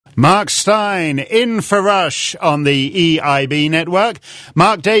Mark Steyn in for Rush on the EIB network.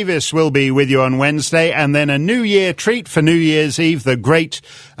 Mark Davis will be with you on Wednesday, and then a New Year treat for New Year's Eve. The great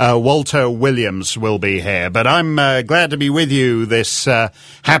Walter Williams will be here. But I'm glad to be with you this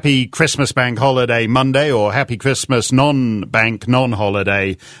happy Christmas bank holiday Monday, or happy Christmas non-bank,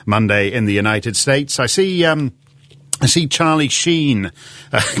 non-holiday Monday in the United States. I see Charlie Sheen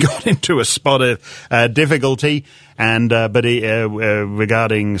got into a spot of difficulty, but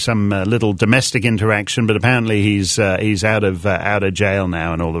regarding some little domestic interaction. But apparently he's out of jail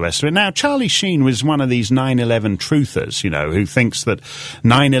now and all the rest of it. Now, Charlie Sheen was one of these 9/11 truthers, who thinks that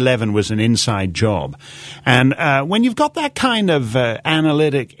 9/11 was an inside job. And when you've got that kind of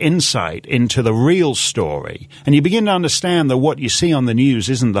analytic insight into the real story, and you begin to understand that what you see on the news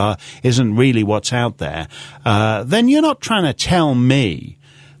isn't really what's out there, then you're not trying to tell me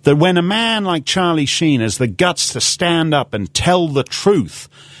that when a man like Charlie Sheen has the guts to stand up and tell the truth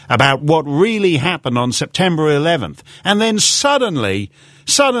about what really happened on September 11th, and then suddenly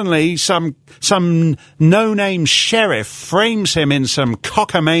some no-name sheriff frames him in some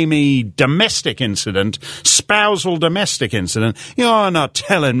cockamamie domestic incident, spousal domestic incident, you're not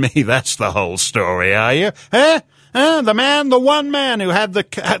telling me that's the whole story, are you? The one man who had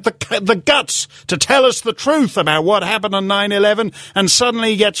the guts to tell us the truth about what happened on 9/11, and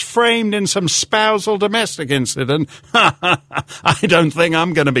suddenly gets framed in some spousal domestic incident. I don't think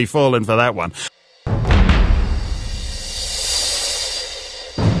I'm going to be falling for that one.